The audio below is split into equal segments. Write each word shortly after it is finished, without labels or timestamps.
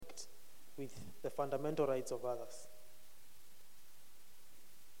with the fundamental rights of others.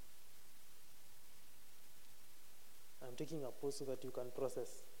 I'm taking a pause so that you can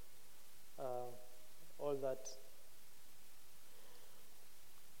process all that.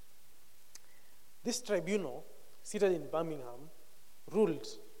 This tribunal, seated in Birmingham, ruled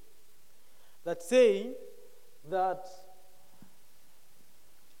that saying that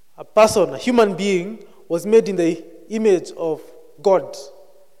a person, a human being, was made in the image of God,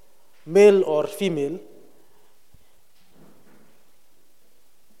 male or female,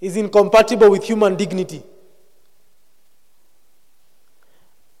 is incompatible with human dignity.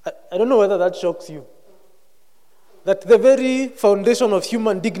 I don't know whether that shocks you. That the very foundation of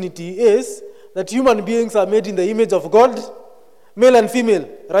human dignity is that human beings are made in the image of God, male and female,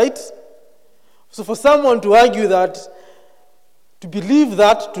 right? So for someone to argue that, to believe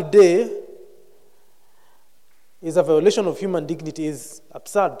that today is a violation of human dignity is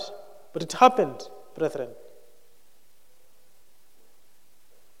absurd. But it happened, brethren.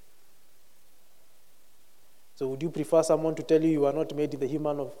 So would you prefer someone to tell you are not made in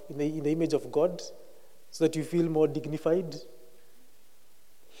the image of God so that you feel more dignified?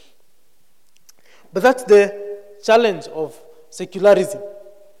 But that's the challenge of secularism.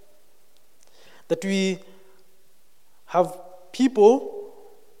 That we have people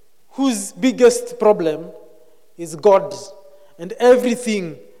whose biggest problem is God and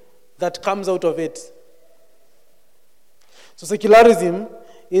everything that comes out of it. So secularism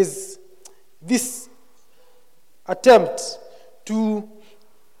is this attempt to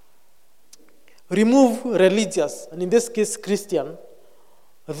remove religious, and in this case Christian,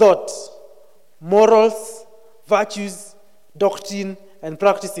 thought, morals, virtues, doctrine, and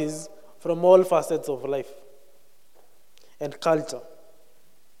practices from all facets of life and culture.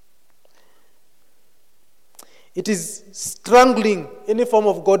 It is strangling any form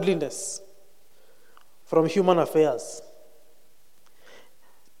of godliness from human affairs.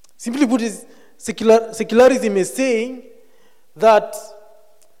 Simply put, secularism is saying that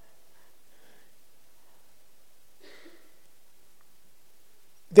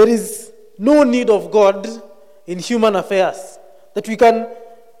there is no need of God in human affairs, that we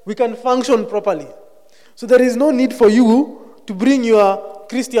can function properly. So there is no need for you to bring your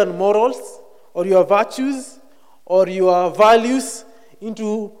Christian morals or your virtues or your values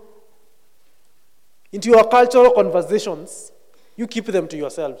into your cultural conversations. You keep them to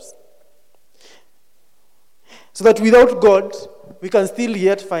yourselves. So that without God, we can still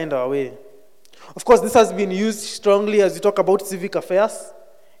yet find our way. Of course, this has been used strongly as we talk about civic affairs,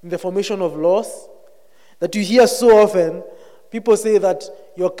 in the formation of laws, that you hear so often. People say that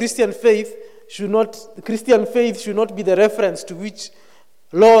your Christian faith should not be the reference to which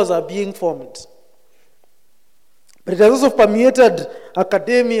laws are being formed. But it has also permeated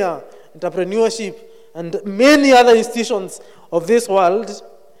academia, entrepreneurship, and many other institutions of this world,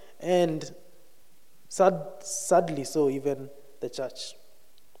 and sadly so even the church.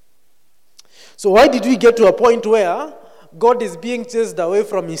 So why did we get to a point where God is being chased away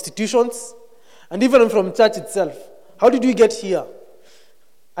from institutions and even from church itself? How did we get here?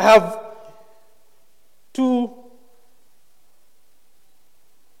 I have two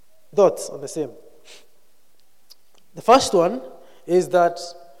thoughts on the same. The first one is that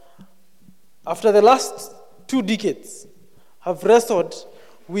after the last 2 decades have wrestled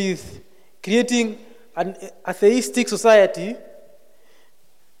with creating an atheistic society,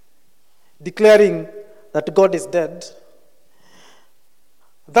 declaring that God is dead,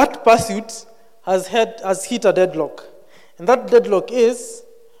 that pursuit has hit a deadlock. And that deadlock is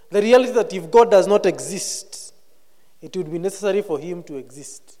the reality that if God does not exist, it would be necessary for him to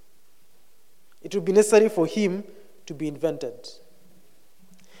exist. It would be necessary for him to be invented.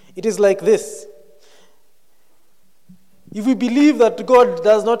 It is like this. If we believe that God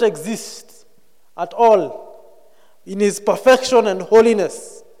does not exist at all in his perfection and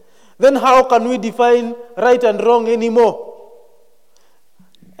holiness, then how can we define right and wrong anymore?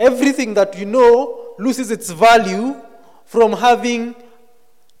 Everything that we know loses its value from having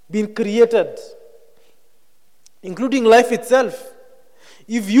been created, including life itself.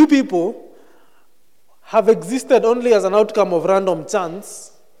 If you people have existed only as an outcome of random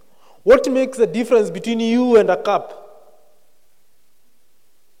chance, what makes the difference between you and a cup?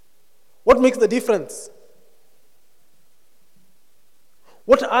 What makes the difference?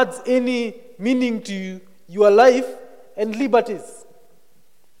 What adds any meaning to your life and liberties?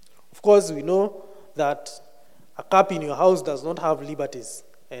 Of course, we know that a cup in your house does not have liberties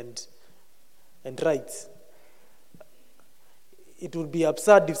and rights. It would be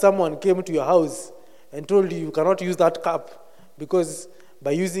absurd if someone came to your house and told you you cannot use that cup because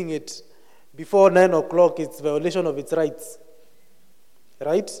by using it, before 9 o'clock, it's violation of its rights.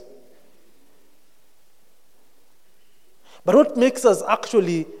 Right? But what makes us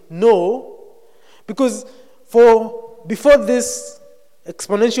actually know, because before this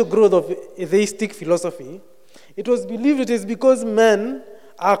exponential growth of atheistic philosophy, it was believed it is because men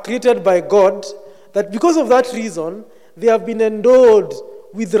are created by God, that because of that reason, they have been endowed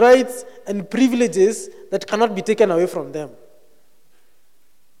with rights and privileges that cannot be taken away from them.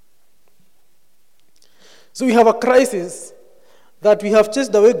 So we have a crisis that we have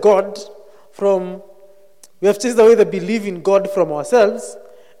chased away we have chased away the belief in God from ourselves,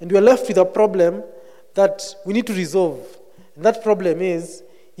 and we are left with a problem that we need to resolve. And that problem is,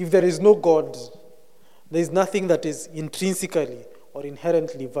 if there is no God, there is nothing that is intrinsically or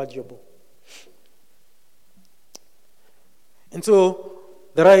inherently valuable. And so,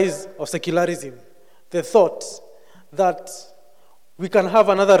 the rise of secularism, the thought that we can have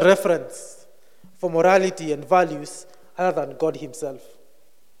another reference for morality and values other than God himself.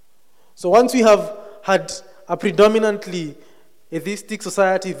 So once we have had a predominantly atheistic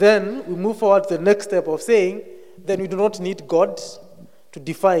society, then we move forward to the next step of saying, then we do not need God to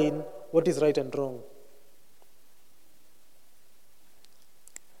define what is right and wrong.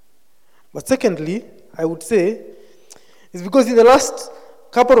 But secondly, I would say, is because in the last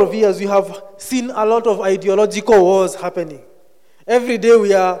couple of years, we have seen a lot of ideological wars happening. Every day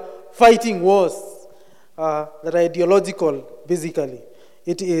we are fighting wars that are ideological, basically.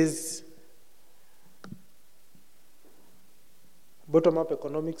 It is bottom-up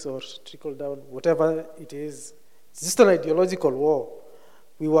economics or trickle-down, whatever it is. It's just an ideological war.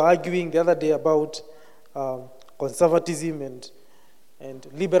 We were arguing the other day about conservatism and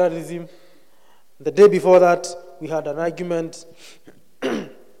liberalism. The day before that, we had an argument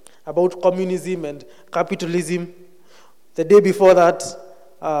about communism and capitalism. The day before that,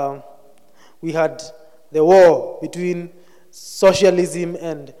 we had the war between socialism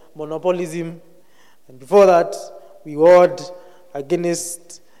and monopolism. And before that, we warred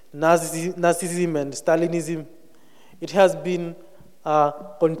against Nazism and Stalinism. It has been a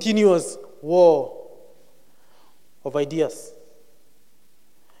continuous war of ideas.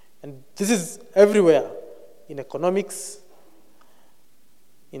 And this is everywhere, in economics,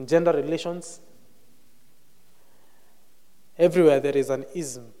 in gender relations. Everywhere there is an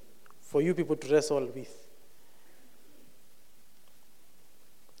ism for you people to wrestle with.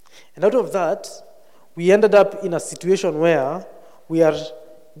 And out of that, we ended up in a situation where we are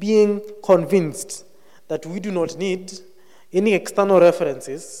being convinced that we do not need any external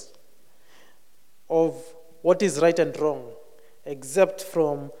references of what is right and wrong, except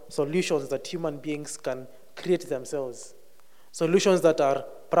from solutions that human beings can create themselves. Solutions that are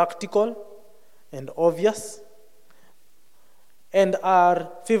practical and obvious and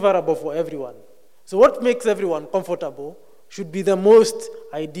are favorable for everyone. So what makes everyone comfortable should be the most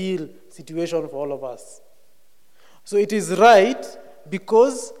ideal situation for all of us. So it is right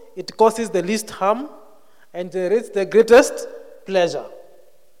because it causes the least harm and generates the greatest pleasure.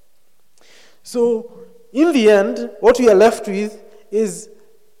 So in the end, what we are left with is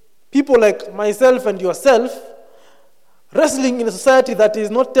people like myself and yourself wrestling in a society that is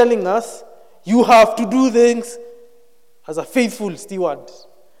not telling us you have to do things as a faithful steward,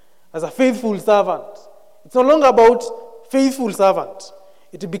 as a faithful servant. It's no longer about faithful servant.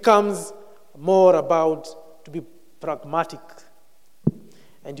 It becomes more about to be pragmatic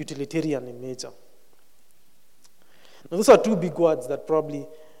and utilitarian in nature. Now, those are two big words that probably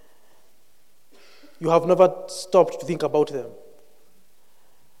you have never stopped to think about them.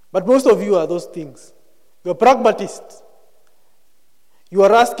 But most of you are those things. You're pragmatists. You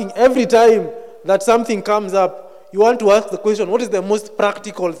are asking every time that something comes up, you want to ask the question, what is the most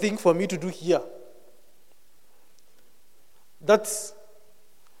practical thing for me to do here?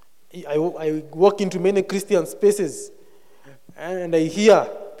 I walk into many Christian spaces and I hear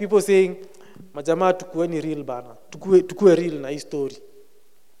people saying, Majama tukueni real bana, tukue real na hii story.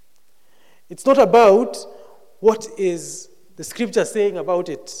 It's not about what is the scripture saying about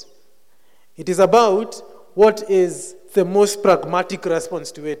it. It is about what is the most pragmatic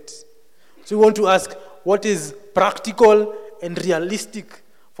response to it. So we want to ask what is practical and realistic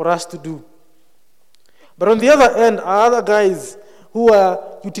for us to do. But on the other end are other guys who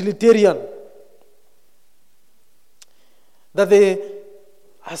are utilitarian, that they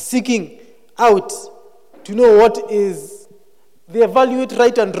are seeking out to know what is, they evaluate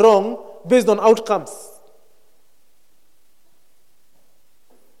right and wrong based on outcomes.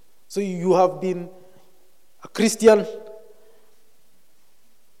 So you have been a Christian,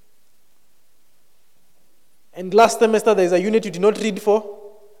 and last semester there is a unit you did not read for,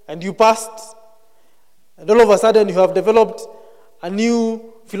 and you passed, and all of a sudden you have developed a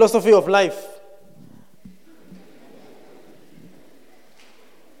new philosophy of life.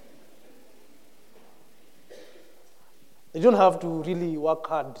 You don't have to really work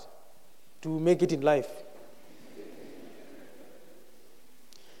hard to make it in life.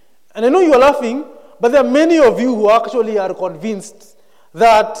 And I know you are laughing, but there are many of you who actually are convinced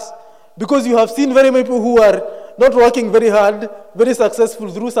that because you have seen very many people who are not working very hard, very successful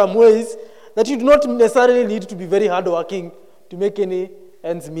through some ways, that you do not necessarily need to be very hardworking to make any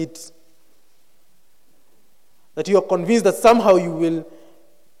ends meet. That you are convinced that somehow you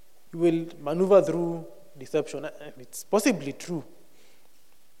will maneuver through deception. And it's possibly true.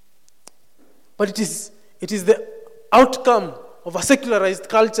 But it is the outcome of a secularized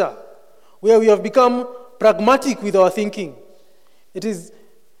culture where we have become pragmatic with our thinking. It is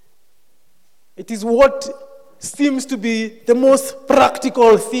what seems to be the most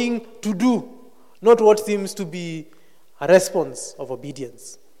practical thing to do, not what seems to be a response of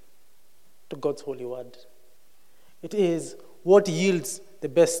obedience to God's holy word. It is what yields the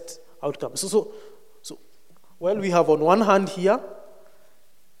best outcome. So while we have on one hand here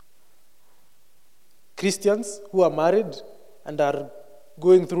Christians who are married and are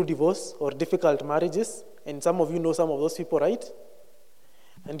going through divorce or difficult marriages, and some of you know some of those people, right?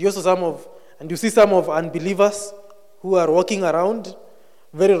 And you see some of unbelievers who are walking around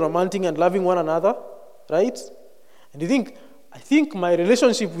very romantic and loving one another, right? And you think, I think my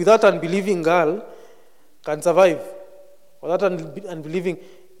relationship with that unbelieving girl can survive. Or that unbelieving,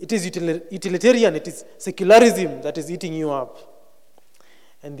 it is utilitarian, it is secularism that is eating you up.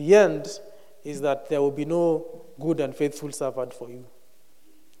 And the end is that there will be no good and faithful servant for you.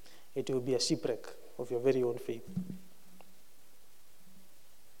 It will be a shipwreck of your very own faith.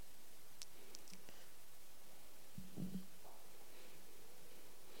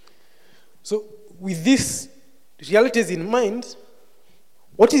 So, with these realities in mind,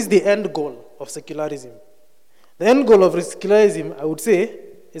 what is the end goal of secularism? The end goal of secularism, I would say,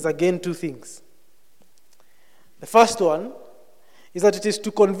 is again two things. The first one is that it is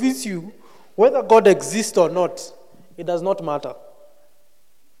to convince you whether God exists or not, it does not matter.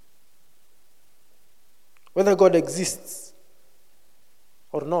 Whether God exists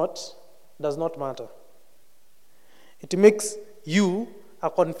or not does not matter. It makes you a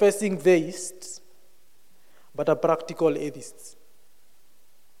confessing theist, but a practical atheist.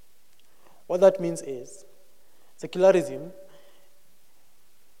 What that means is, secularism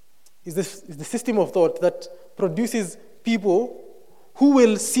is the system of thought that produces people who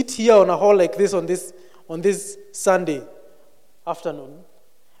will sit here on a hall like this on this Sunday afternoon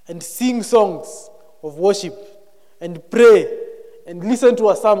and sing songs of worship and pray and listen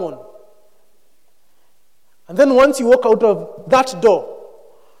to a sermon. And then once you walk out of that door,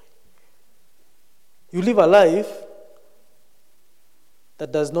 you live a life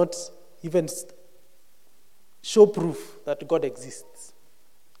that does not even show proof that God exists.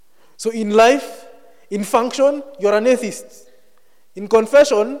 So in life, in function, you're an atheist. In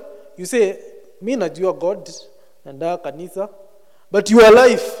confession, you say, "Mi najua God, nanda kanisa," but your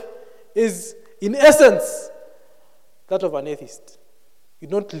life is, in essence, that of an atheist. You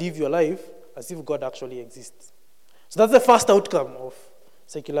don't live your life as if God actually exists. So that's the first outcome of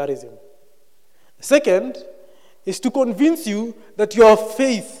secularism. The second is to convince you that your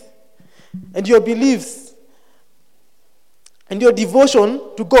faith and your beliefs and your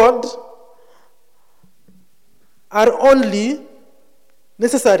devotion to God are only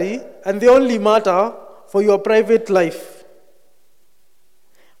necessary and they only matter for your private life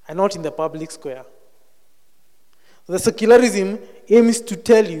and not in the public square. The secularism aims to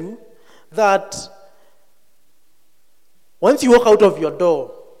tell you that once you walk out of your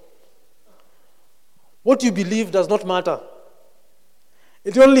door, what you believe does not matter.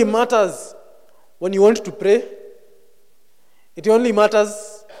 It only matters when you want to pray. It only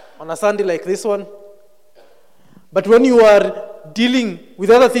matters on a Sunday like this one. But when you are dealing with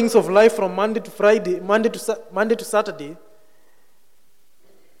other things of life from Monday to Friday, Monday to Saturday,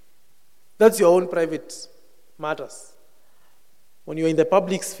 that's your own private matters. When you're in the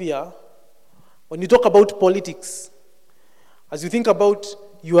public sphere, when you talk about politics, as you think about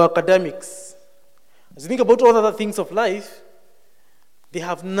your academics, as you think about all other things of life, they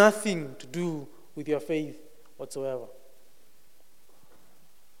have nothing to do with your faith whatsoever.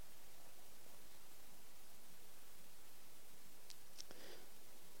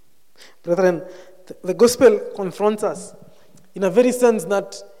 Brethren, the gospel confronts us in a very sense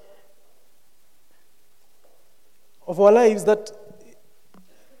that of our lives, that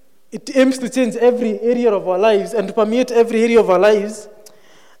it aims to change every area of our lives and to permeate every area of our lives,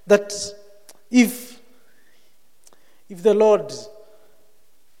 that if the Lord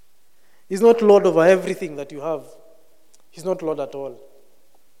is not Lord over everything that you have, He's not Lord at all.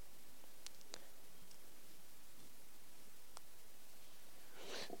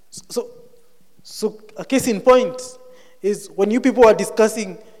 So a case in point is when you people are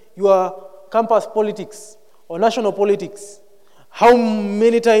discussing your campus politics or national politics, how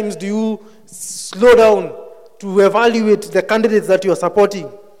many times do you slow down to evaluate the candidates that you are supporting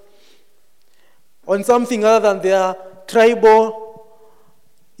on something other than their tribal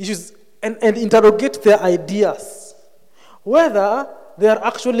issues and interrogate their ideas, whether they are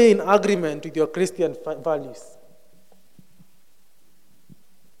actually in agreement with your Christian values?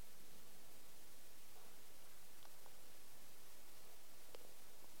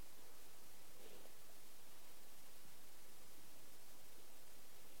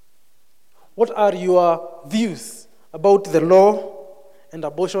 What are your views about the law and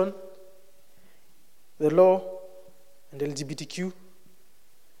abortion, the law and LGBTQ,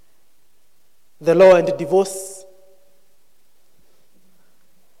 the law and divorce?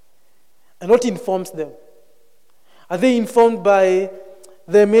 And what informs them? Are they informed by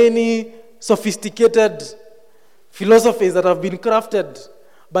the many sophisticated philosophies that have been crafted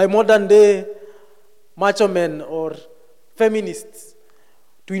by modern day macho men or feminists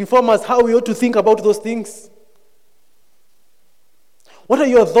to inform us how we ought to think about those things? What are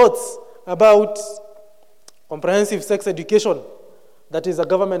your thoughts about comprehensive sex education that is a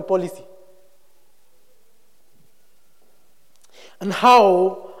government policy? And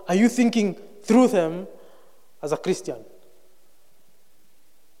how are you thinking through them as a Christian?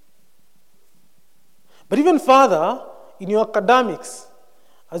 But even further, in your academics,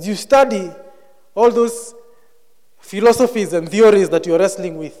 as you study all those philosophies and theories that you're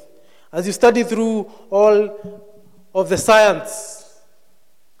wrestling with, as you study through all of the science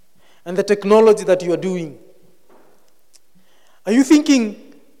and the technology that you are doing, are you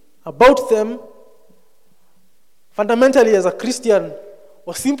thinking about them fundamentally as a Christian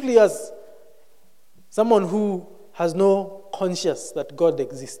or simply as someone who has no conscience that God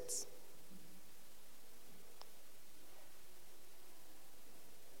exists?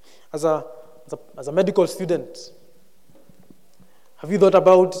 As a medical student, have you thought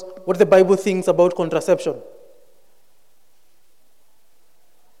about what the Bible thinks about contraception?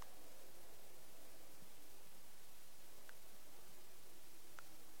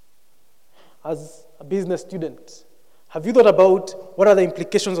 As a business student, have you thought about what are the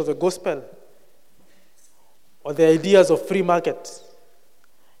implications of the gospel or the ideas of free market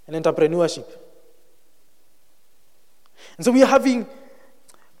and entrepreneurship? And so we are having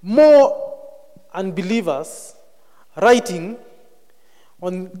more unbelievers writing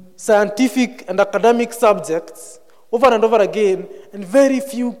on scientific and academic subjects over and over again, and very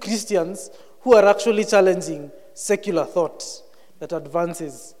few Christians who are actually challenging secular thought that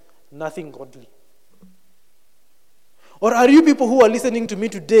advances nothing godly. Or are you people who are listening to me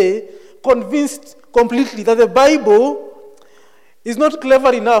today convinced completely that the Bible is not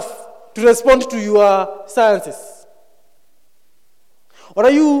clever enough to respond to your sciences? Or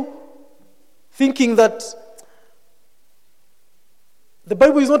are you thinking that the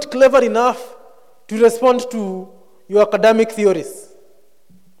Bible is not clever enough to respond to your academic theories?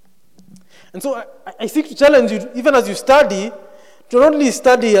 And so I seek to challenge you, even as you study, to not only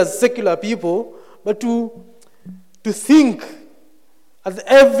study as secular people, but to think at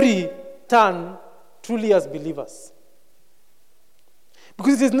every turn truly as believers.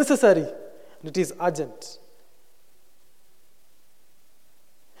 Because it is necessary and it is urgent.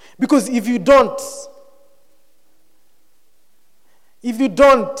 Because if you do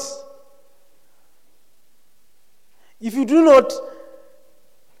not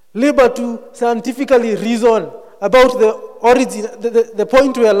labor to scientifically reason about the origin, the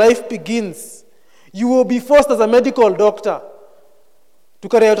point where life begins, you will be forced as a medical doctor to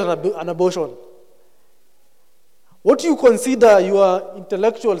carry out an abortion. What you consider your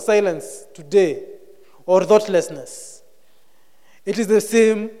intellectual silence today or thoughtlessness, it is the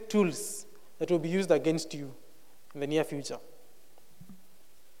same tools that will be used against you in the near future.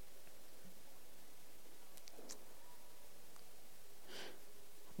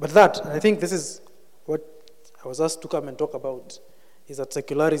 But that, and I think this is what I was asked to come and talk about, is that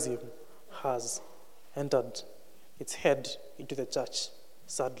secularism has entered its head into the church,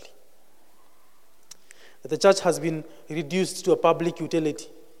 sadly. That the church has been reduced to a public utility.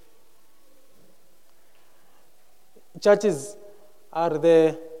 Churches are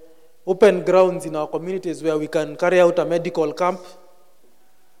the open grounds in our communities where we can carry out a medical camp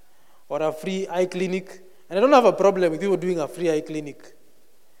or a free eye clinic. And I don't have a problem with people doing a free eye clinic.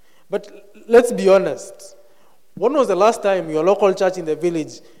 But let's be honest. When was the last time your local church in the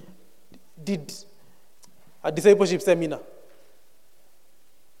village did a discipleship seminar?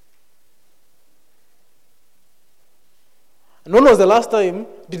 And when was the last time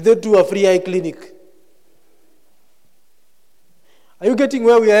did they do a free eye clinic? Are you getting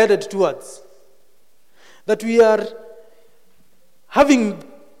where we are headed towards? That we are having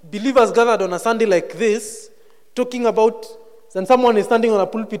believers gathered on a Sunday like this, talking about, and someone is standing on a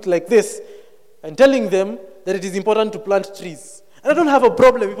pulpit like this and telling them that it is important to plant trees. And I don't have a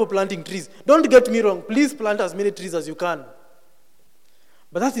problem with people planting trees. Don't get me wrong. Please plant as many trees as you can.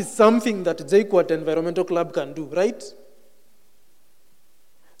 But that is something that JQuat Environmental Club can do, right?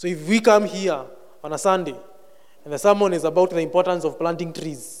 So if we come here on a Sunday and the sermon is about the importance of planting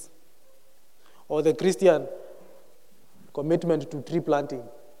trees or the Christian commitment to tree planting,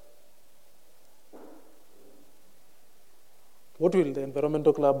 what will the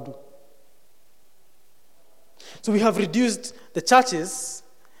Environmental Club do? So we have reduced the churches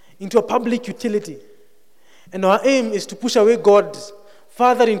into a public utility. And our aim is to push away God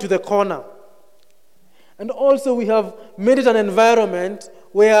further into the corner. And also we have made it an environment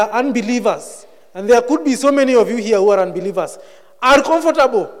where unbelievers, and there could be so many of you here who are unbelievers, are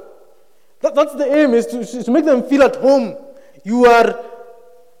comfortable. That's the aim, is to make them feel at home. You are.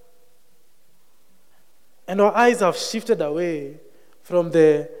 And our eyes have shifted away from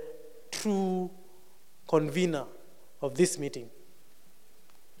the true convener of this meeting,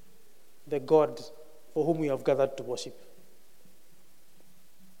 the God for whom we have gathered to worship.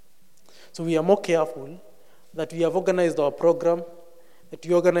 So we are more careful that we have organized our program, that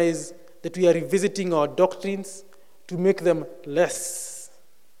we are revisiting our doctrines to make them less.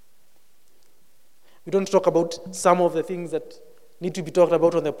 We don't talk about some of the things that need to be talked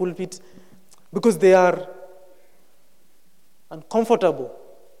about on the pulpit because they are uncomfortable.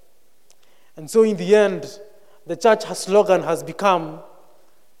 And so in the end, the church slogan has become,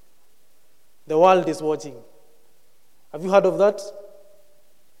 the world is watching. Have you heard of that?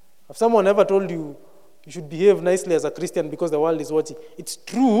 Have someone ever told you you should behave nicely as a Christian because the world is watching? It's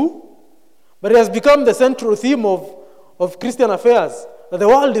true, but it has become the central theme of Christian affairs, that the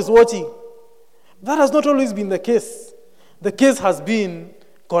world is watching. That has not always been the case. The case has been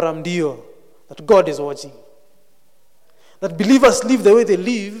coram Deo, that God is watching. That believers live the way they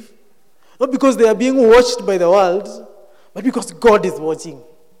live, not because they are being watched by the world, but because God is watching.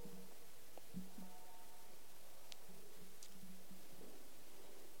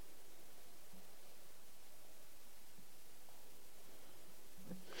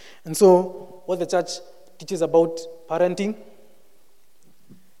 And so, what the church teaches about parenting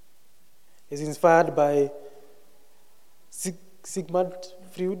is inspired by Sigmund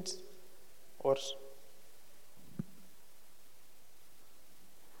Freud, or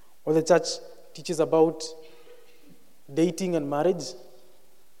what the church teaches about dating and marriage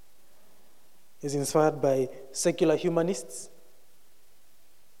is inspired by secular humanists.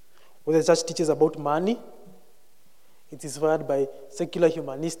 What the church teaches about money, it's inspired by secular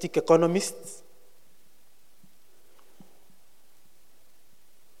humanistic economists.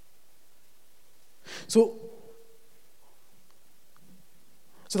 So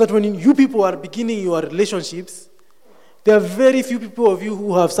that when you people are beginning your relationships, there are very few people of you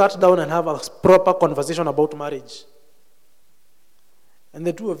who have sat down and have a proper conversation about marriage. And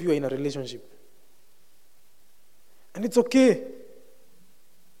the two of you are in a relationship. And it's okay.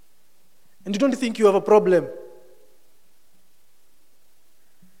 And you don't think you have a problem.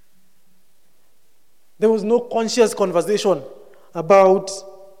 There was no conscious conversation about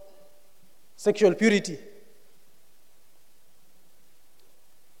sexual purity.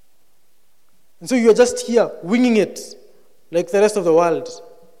 And so you are just here winging it like the rest of the world.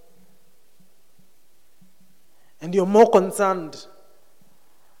 And you're more concerned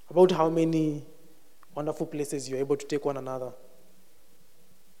about how many wonderful places you're able to take one another.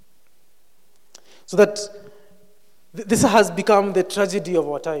 So that this has become the tragedy of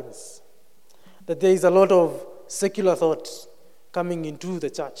our times. That there is a lot of secular thought coming into the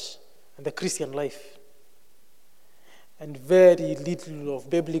church and the Christian life. And very little of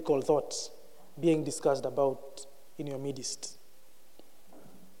biblical thought being discussed about in your midst.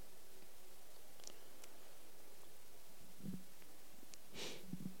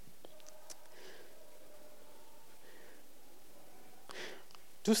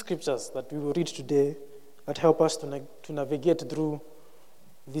 Two scriptures that we will read today that help us to navigate through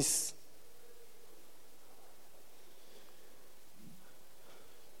this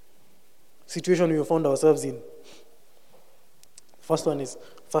situation we found ourselves in. First one is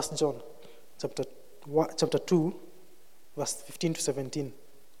 1 John chapter 2, verse 15 to 17.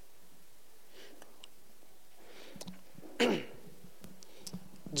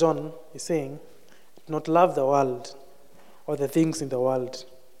 John is saying, do not love the world or the things in the world.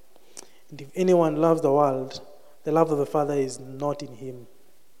 And if anyone loves the world, the love of the Father is not in him.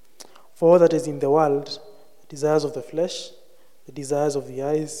 For all that is in the world, the desires of the flesh, the desires of the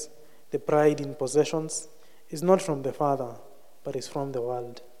eyes, the pride in possessions, is not from the Father, but is from the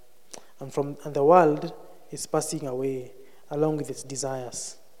world. And the world is passing away along with its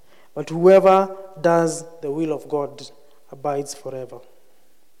desires. But whoever does the will of God abides forever.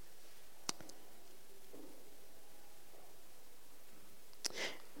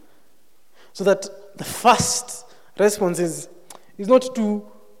 So that the first response is not to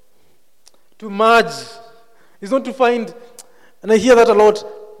merge, is not to find, and I hear that a lot,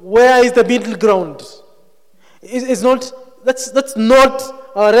 where is the middle ground? It's not, that's not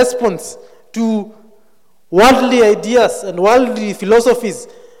our response to worldly ideas and worldly philosophies.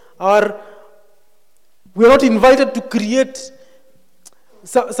 We're not invited to create a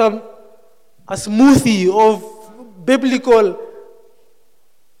smoothie of biblical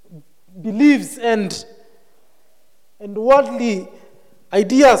beliefs and worldly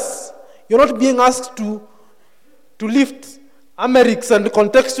ideas. You're not being asked to lift Amerix and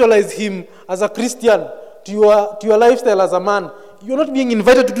contextualize him as a Christian to your lifestyle as a man. You're not being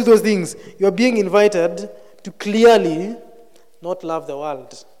invited to do those things. You're being invited to clearly not love the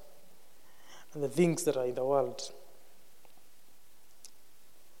world and the things that are in the world.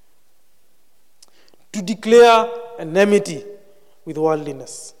 To declare enmity with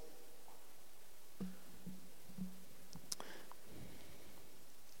worldliness.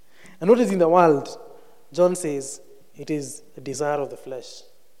 And what is in the world? John says it is the desire of the flesh,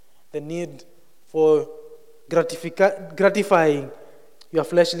 the need for gratifying your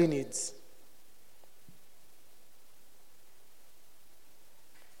fleshly needs.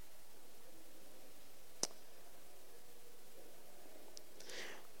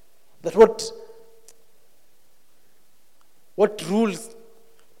 That what rules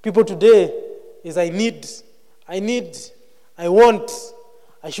people today is I need, I want,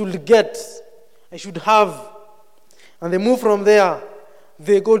 I should get, I should have. And they move from there.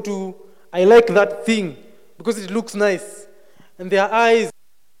 They go to, I like that thing because it looks nice. And their eyes,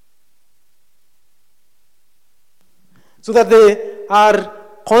 so that they are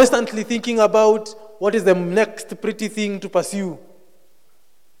constantly thinking about what is the next pretty thing to pursue.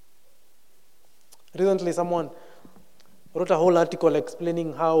 Recently, someone wrote a whole article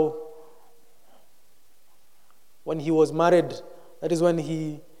explaining how when he was married, that is when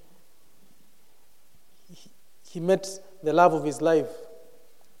he met the love of his life.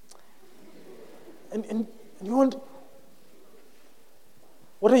 And you want,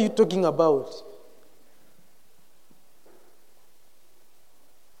 what are you talking about?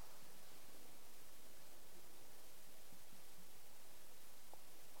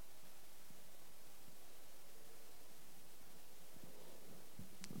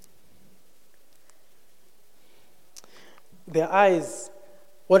 Their eyes,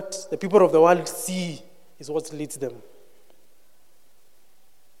 what the people of the world see, is what leads them.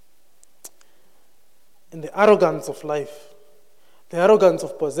 And the arrogance of life, the arrogance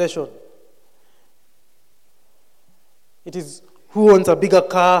of possession. It is who owns a bigger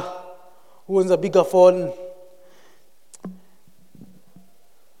car, who owns a bigger phone.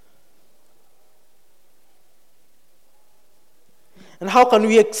 And how can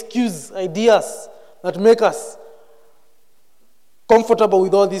we excuse ideas that make us comfortable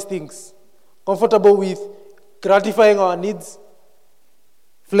with all these things, comfortable with gratifying our needs,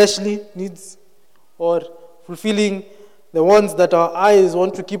 fleshly needs, or fulfilling the ones that our eyes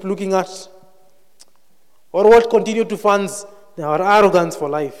want to keep looking at, or what continue to fund our arrogance for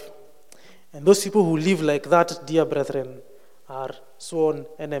life. And those people who live like that, dear brethren, are sworn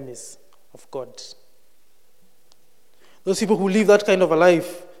enemies of God. Those people who live that kind of a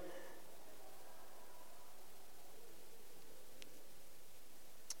life,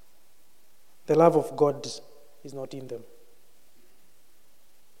 the love of God is not in them.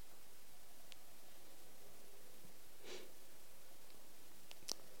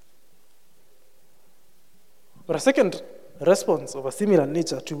 But a second response of a similar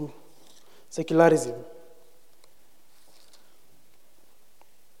nature to secularism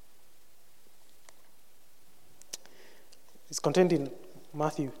is contained in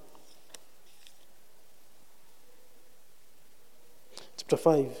Mathew chapter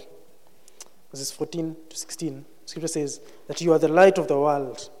 5. Verses 14 to 16, Scripture says that you are the light of the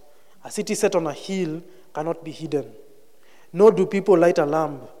world. A city set on a hill cannot be hidden. Nor do people light a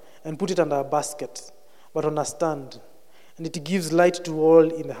lamp and put it under a basket, but on a stand, and it gives light to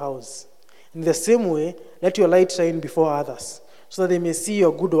all in the house. In the same way, let your light shine before others, so that they may see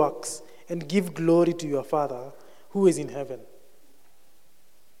your good works and give glory to your Father who is in heaven.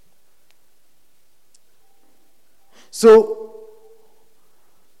 So,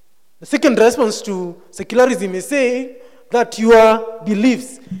 the second response to secularism is saying that your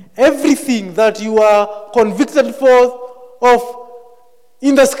beliefs, everything that you are convicted of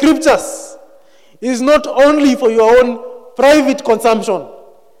in the scriptures, is not only for your own private consumption,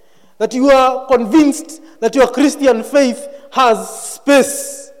 that you are convinced that your Christian faith has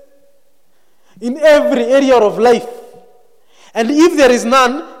space in every area of life. And if there is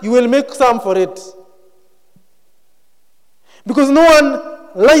none, you will make some for it. Because no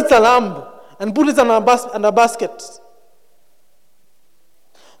one lights a lamp and puts it in a basket.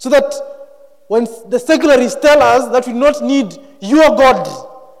 So that when the secularists tell us that we do not need your God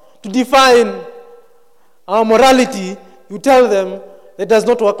to define our morality, you tell them that it does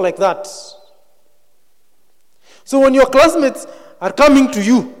not work like that. So when your classmates are coming to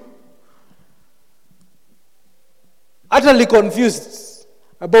you, utterly confused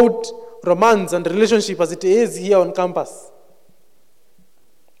about romance and relationship as it is here on campus,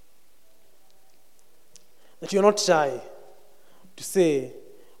 that you're not shy to say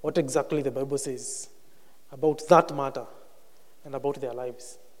what exactly the Bible says about that matter and about their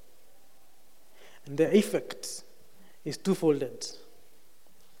lives. And the effect is twofolded.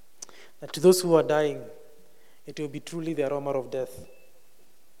 That to those who are dying, it will be truly the aroma of death.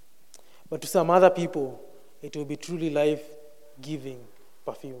 But to some other people, it will be truly life-giving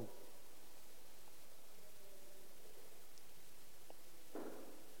perfume.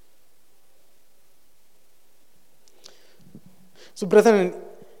 So, brethren,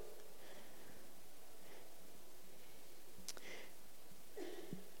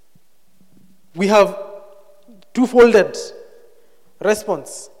 we have two-folded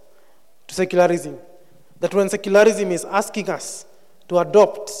response to secularism. That when secularism is asking us to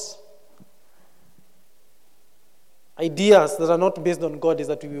adopt ideas that are not based on God, is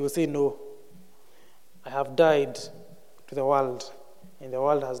that we will say, no, I have died to the world, and the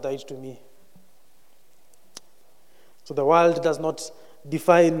world has died to me. So the world does not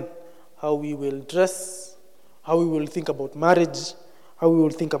define how we will dress, how we will think about marriage, how we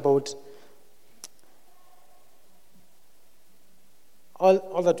will think about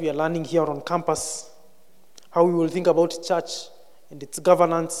all that we are learning here on campus, how we will think about church and its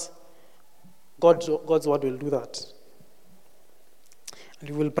governance. God's word will do that. And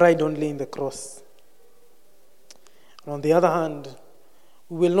we will pride only in the cross. And on the other hand,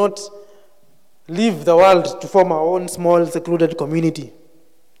 we will not leave the world to form our own small, secluded community.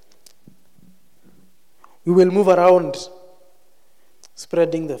 We will move around,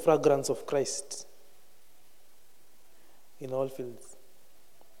 spreading the fragrance of Christ in all fields.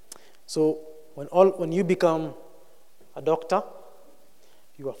 So, when you become a doctor,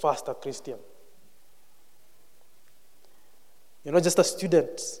 you are first a Christian. You're not just a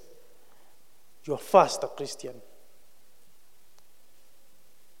student, you are first a Christian.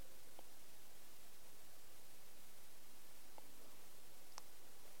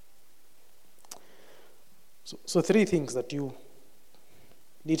 So three things that you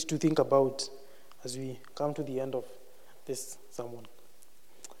need to think about as we come to the end of this sermon.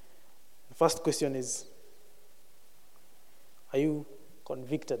 The first question is, are you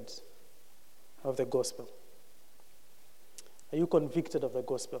convicted of the gospel? Are you convicted of the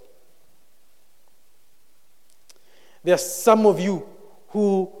gospel? There are some of you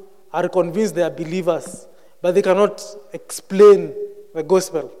who are convinced they are believers, but they cannot explain the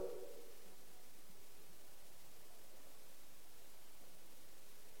gospel.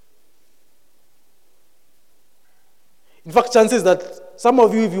 In fact, chances that some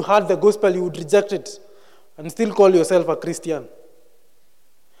of you, if you heard the gospel, you would reject it and still call yourself a Christian.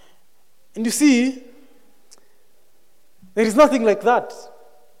 And you see, there is nothing like that.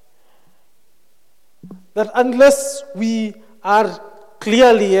 That unless we are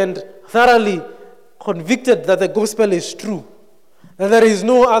clearly and thoroughly convicted that the gospel is true, that there is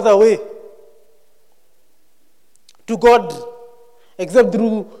no other way to God except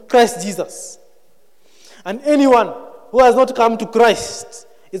through Christ Jesus. And anyone who has not come to Christ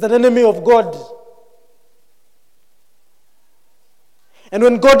is an enemy of God. And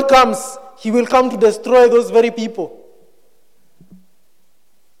when God comes, he will come to destroy those very people.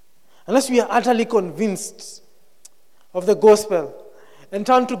 Unless we are utterly convinced of the gospel and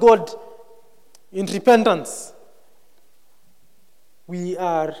turn to God in repentance, we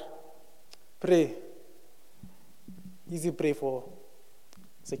are easy prey for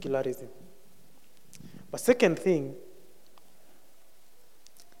secularism. But second thing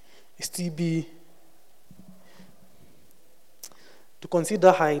is to be to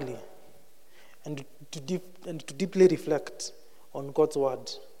consider highly and to deeply reflect on God's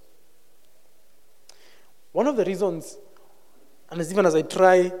word. One of the reasons, and even as I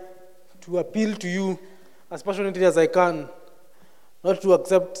try to appeal to you as passionately as I can, not to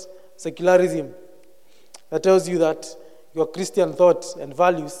accept secularism that tells you that your Christian thoughts and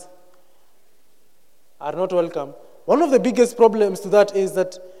values are not welcome. One of the biggest problems to that is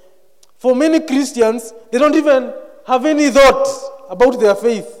that for many Christians, they don't even have any thought about their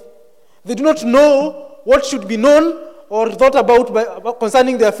faith. They do not know what should be known or thought about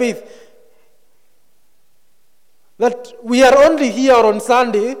concerning their faith. That we are only here on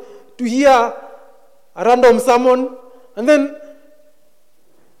Sunday to hear a random sermon, and then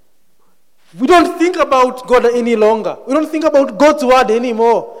we don't think about God any longer. We don't think about God's word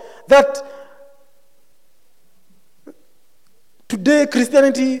anymore. That today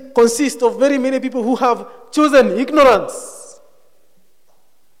Christianity consists of very many people who have chosen ignorance.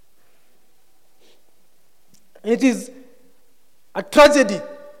 It is a tragedy.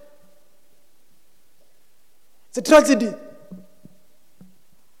 It's a tragedy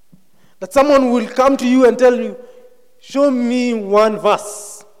that someone will come to you and tell you, show me one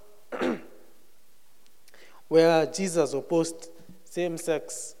verse where Jesus opposed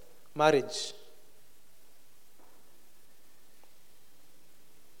same-sex marriage.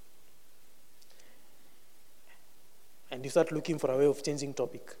 And you start looking for a way of changing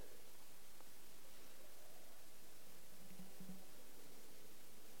topic.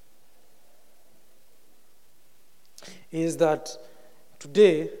 Is that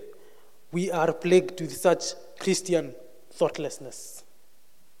today we are plagued with such Christian thoughtlessness.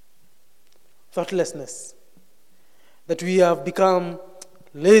 Thoughtlessness. That we have become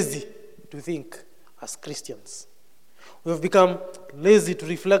lazy to think as Christians. We have become lazy to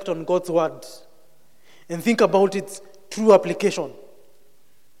reflect on God's word and think about its true application.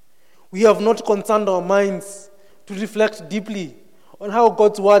 We have not concerned our minds to reflect deeply on how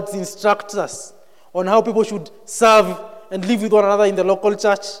God's words instruct us, on how people should serve and live with one another in the local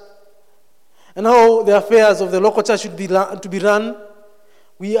church, and how the affairs of the local church should be run.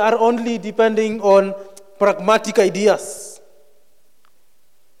 We are only depending on pragmatic ideas.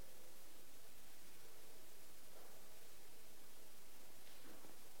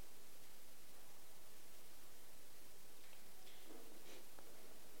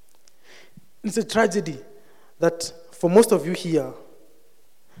 It's a tragedy that for most of you here,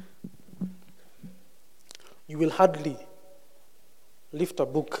 you will hardly lift a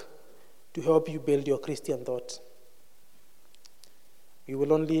book to help you build your Christian thought. You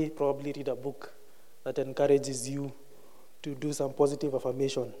will only probably read a book that encourages you to do some positive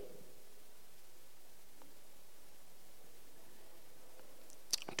affirmation.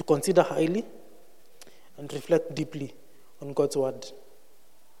 To consider highly and reflect deeply on God's word.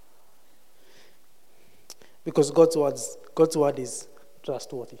 Because God's word is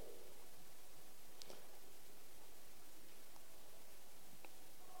trustworthy.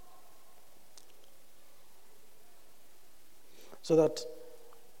 So that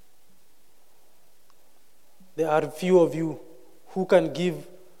there are few of you who can give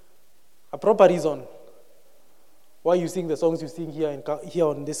a proper reason why you sing the songs you sing here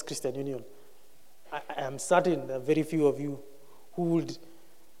on this Christian Union. I am certain there are very few of you who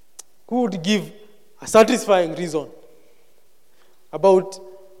would give a satisfying reason about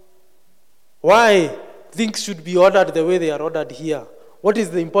why things should be ordered the way they are ordered here. What is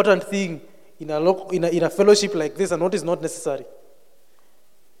the important thing in a fellowship like this, and what is not necessary?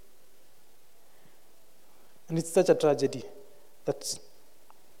 And it's such a tragedy that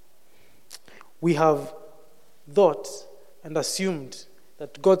we have thought and assumed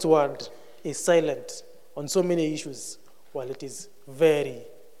that God's word is silent on so many issues, while it is very,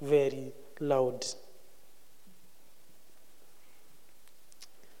 very loud.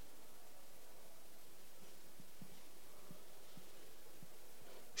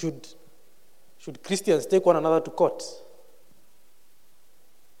 Should Christians take one another to court?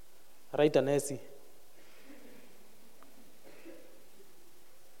 Write an essay.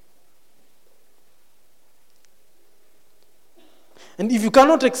 And if you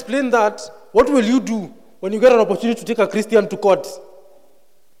cannot explain that, what will you do when you get an opportunity to take a Christian to court?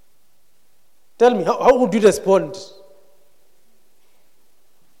 Tell me, how would you respond?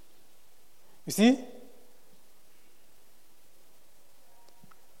 You see?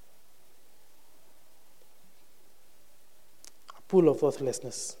 A pool of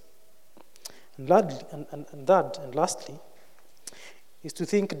worthlessness. And lastly, is to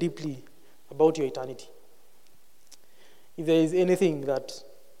think deeply about your eternity. If there is anything that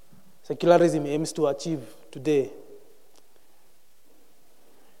secularism aims to achieve today,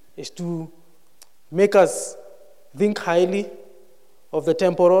 is to make us think highly of the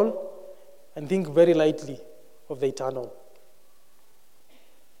temporal and think very lightly of the eternal.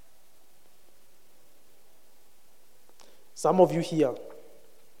 Some of you here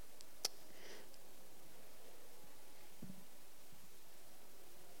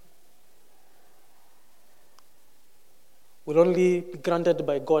will only be granted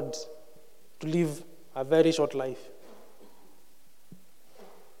by God to live a very short life.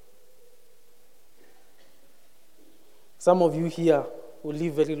 Some of you here will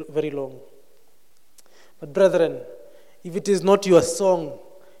live very, very long. But brethren, if it is not your song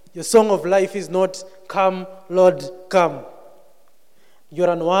of life is not, "Come, Lord, come," you're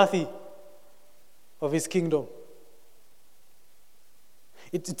unworthy of His kingdom.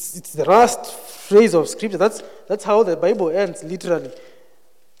 It's the last phrase of Scripture. That's how the Bible ends, literally.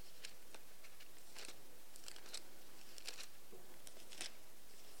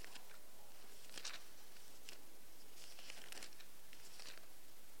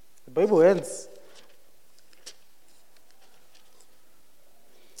 The Bible ends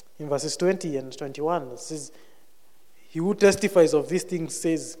in verses 20 and 21. It says, "He who testifies of these things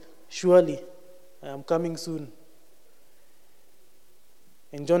says, 'Surely I am coming soon.'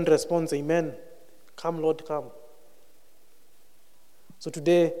 And John responds, 'Amen. Come, Lord, come.'" So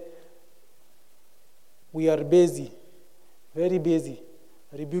today, we are busy, very busy,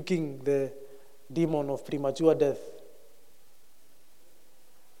 rebuking the demon of premature death.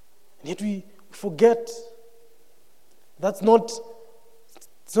 And yet we forget it's not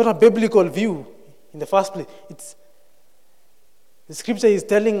a biblical view in the first place. The Scripture is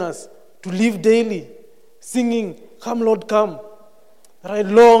telling us to live daily, singing, "Come, Lord, come." That I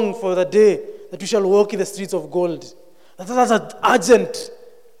long for the day that we shall walk in the streets of gold. That's an urgent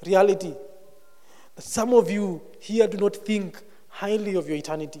reality. That some of you here do not think highly of your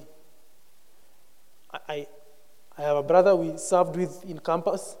eternity. I have a brother we served with in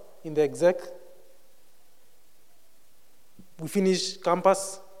campus, in the exec. We finish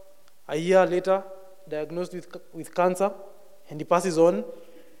campus, a year later, diagnosed with cancer, and he passes on,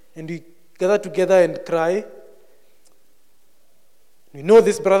 and we gather together and cry. We know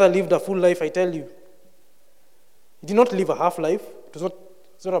this brother lived a full life, I tell you. He did not live a half life.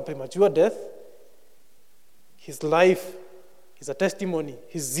 It's not a premature death. His life is a testimony.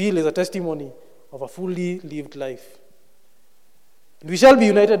 His zeal is a testimony of a fully lived life. And we shall be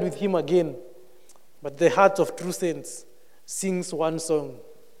united with him again. But the heart of true saints sings one song.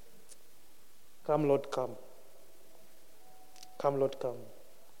 "Come, Lord, come. Come, Lord, come."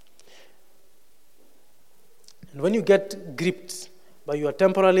 And when you get gripped by your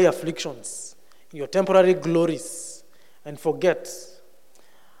temporary afflictions, your temporary glories, and forget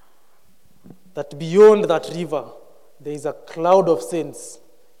that beyond that river, there is a cloud of saints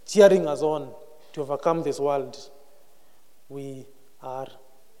cheering us on to overcome this world, we are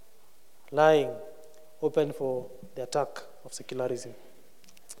lying open for the attack of secularism.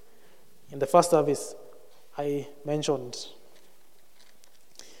 In the first service, I mentioned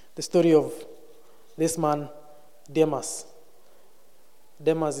the story of this man, Demas.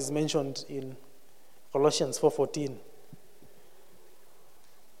 Demas is mentioned in Colossians 4:14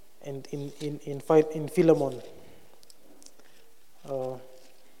 and in Philemon.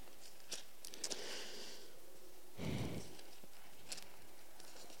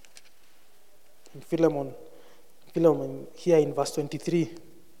 In Philemon here in verse 23,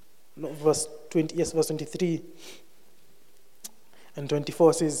 verse 23 and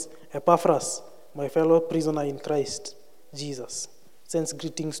 24 says, "Epaphras, my fellow prisoner in Christ Jesus, sends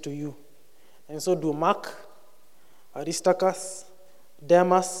greetings to you. And so do Mark, Aristarchus,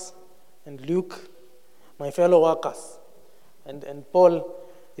 Demas, and Luke, my fellow workers." And Paul,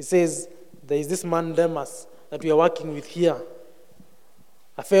 he says, there is this man Demas that we are working with here,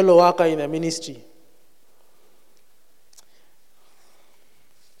 a fellow worker in the ministry.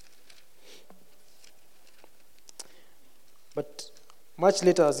 But much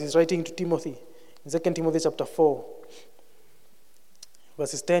later, as he's writing to Timothy, in 2 Timothy chapter 4,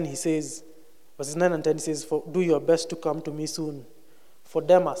 verses 10, he says, verses 9 and 10, he says, "Do your best to come to me soon. For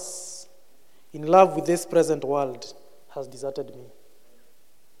Demas, in love with this present world, has deserted me."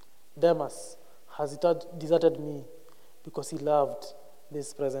 Demas has deserted me because he loved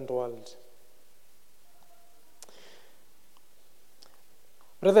this present world.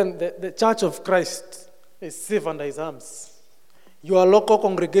 Brethren, the Church of Christ is safe under his arms. Your local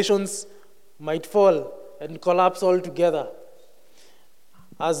congregations might fall and collapse altogether.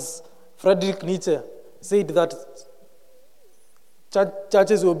 As Friedrich Nietzsche said that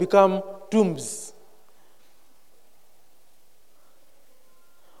churches will become tombs.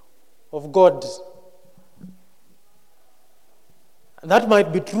 of God. And that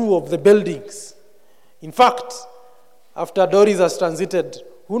might be true of the buildings. In fact, after Doris has transited,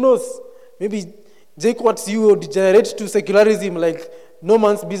 who knows, maybe JQuat's you will degenerate to secularism like no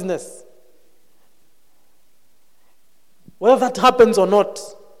man's business. Whether that happens or not,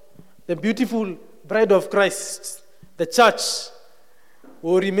 the beautiful bride of Christ, the church,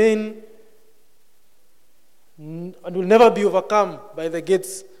 will remain and will never be overcome by the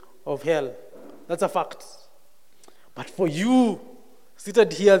gates of hell. That's a fact. But for you,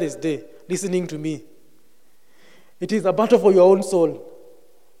 seated here this day, listening to me, it is a battle for your own soul.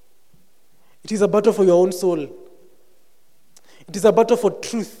 It is a battle for your own soul. It is a battle for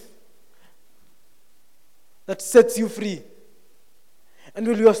truth that sets you free. And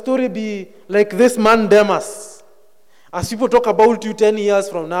will your story be like this man Demas? As people talk about you 10 years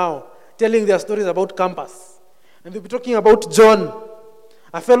from now, telling their stories about campus. And they'll be talking about John,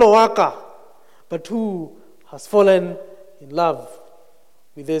 a fellow worker, but who has fallen in love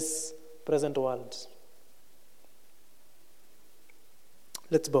with this present world.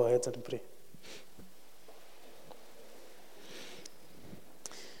 Let's bow our heads and pray.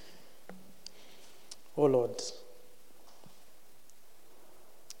 Oh Lord,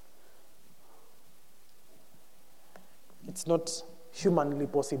 it's not humanly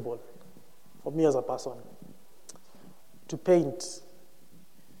possible for me as a person to paint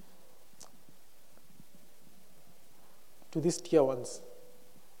to these dear ones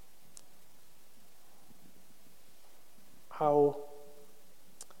how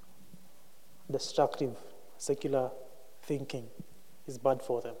destructive secular thinking is bad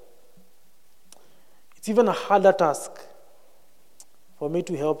for them. It's even a harder task for me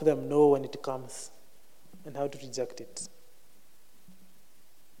to help them know when it comes and how to reject it.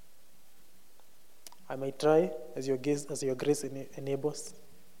 I might try as your grace enables,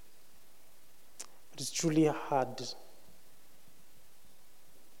 but it's truly hard.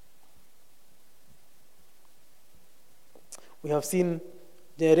 We have seen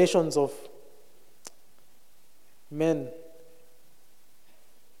generations of men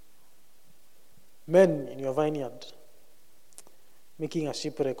in your vineyard making a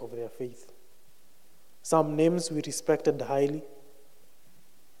shipwreck of their faith. Some names we respected highly,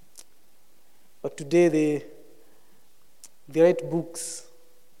 but today they write books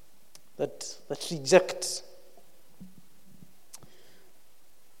that reject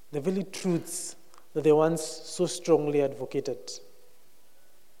the very truths that they once so strongly advocated.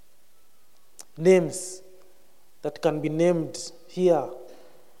 Names that can be named here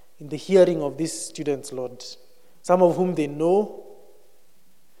in the hearing of these students, Lord. Some of whom they know,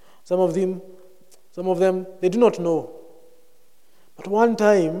 some of them they do not know. But one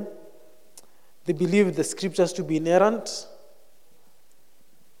time, they believed the scriptures to be inerrant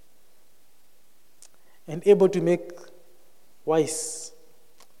and able to make wise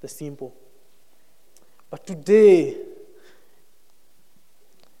the simple. But today,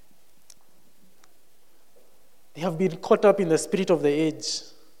 they have been caught up in the spirit of the age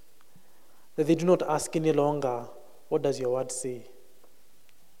that they do not ask any longer, what does your word say?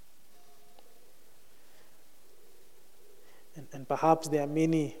 And perhaps there are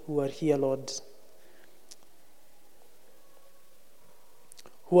many who are here, Lord,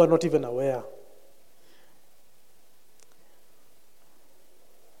 who are not even aware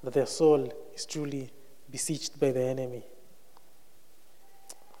that their soul is truly besieged by the enemy.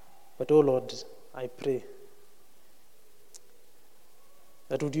 But, oh Lord, I pray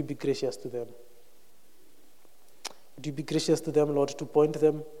that would you be gracious to them. Would you be gracious to them, Lord, to point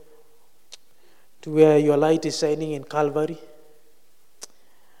them to where your light is shining in Calvary?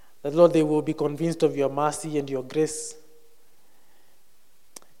 That, Lord, they will be convinced of your mercy and your grace,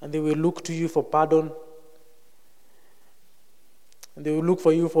 and they will look to you for pardon, and they will look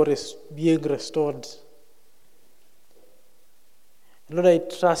for you for being restored. And Lord, I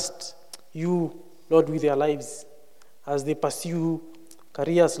trust you, Lord, with their lives as they pursue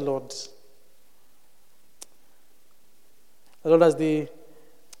careers, Lord. Lord, as they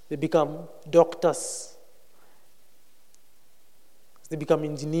become doctors, as they become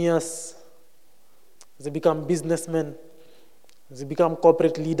engineers, as they become businessmen, as they become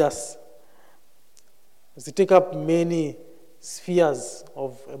corporate leaders, as they take up many spheres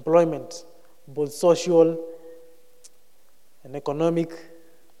of employment, both social and economic,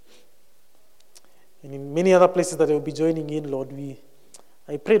 and in many other places that they will be joining in, Lord,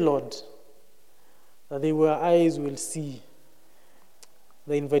 I pray, Lord, that their eyes will see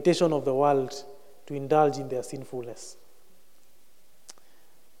the invitation of the world to indulge in their sinfulness.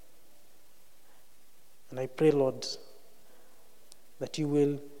 And I pray, Lord, that you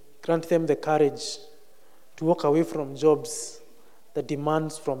will Grant them the courage to walk away from jobs that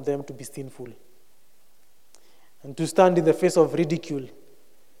demands from them to be sinful, and to stand in the face of ridicule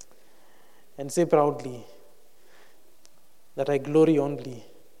and say proudly that I glory only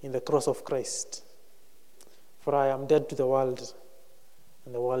in the cross of Christ, for I am dead to the world,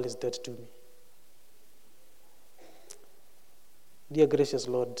 and the world is dead to me. Dear gracious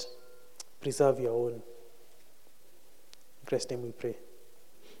Lord, preserve your own. In Christ's name we pray.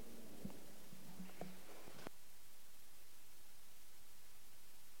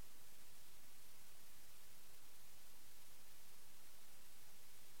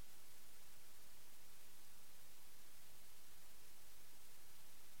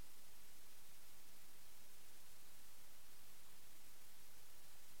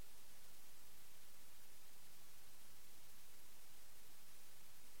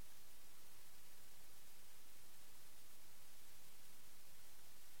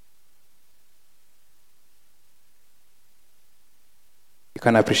 You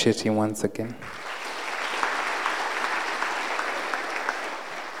can appreciate him once again.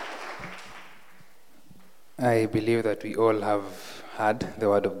 I believe that we all have heard the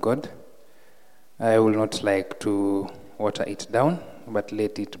word of God. I will not like to water it down, but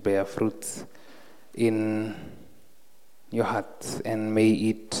let it bear fruits in your hearts, and may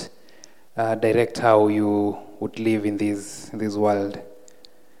it direct how you would live in this world.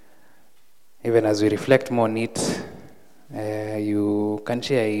 Even as we reflect more on it, you can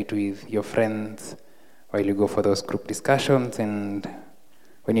share it with your friends while you go for those group discussions and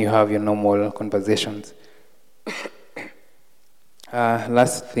when you have your normal conversations.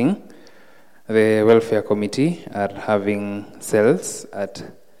 Last thing, the welfare committee are having cells at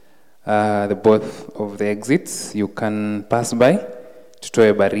the both of the exits. You can pass by to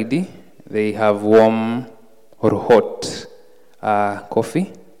Toe Baridi. They have warm or hot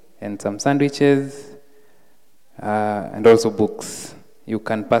coffee and some sandwiches. And also books. You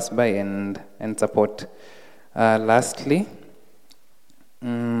can pass by and support. Lastly,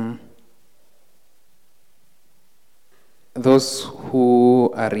 those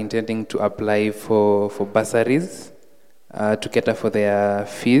who are intending to apply for bursaries to cater for their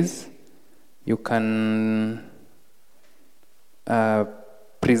fees, you can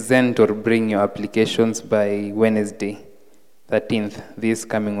present or bring your applications by Wednesday, 13th, this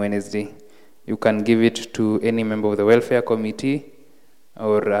coming Wednesday. You can give it to any member of the welfare committee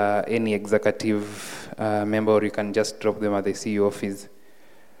or any executive member, or you can just drop them at the CEO office.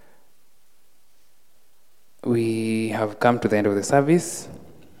 We have come to the end of the service.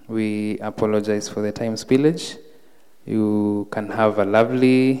 We apologize for the time spillage. You can have a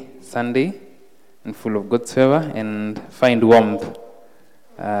lovely Sunday and full of God's favor, and find warmth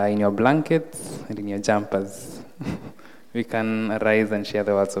in your blankets and in your jumpers. We can arise and share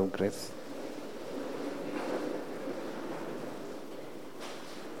the words of grace.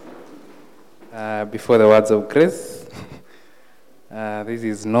 Before the words of grace, this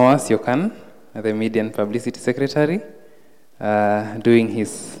is Noah Siokan, the Media and Publicity Secretary, doing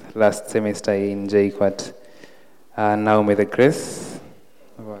his last semester in JKUAT. Now may the grace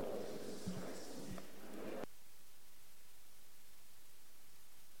of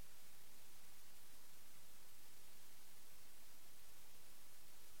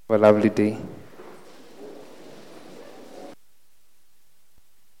a lovely day.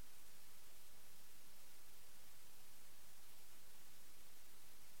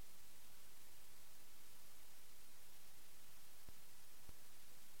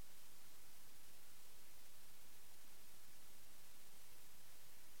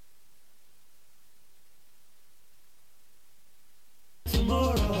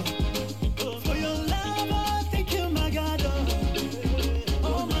 Tomorrow, for your love, I thank you, my God.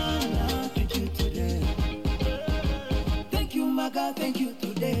 Oh man, I thank you today. Thank you, my God, thank you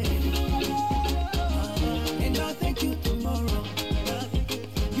today.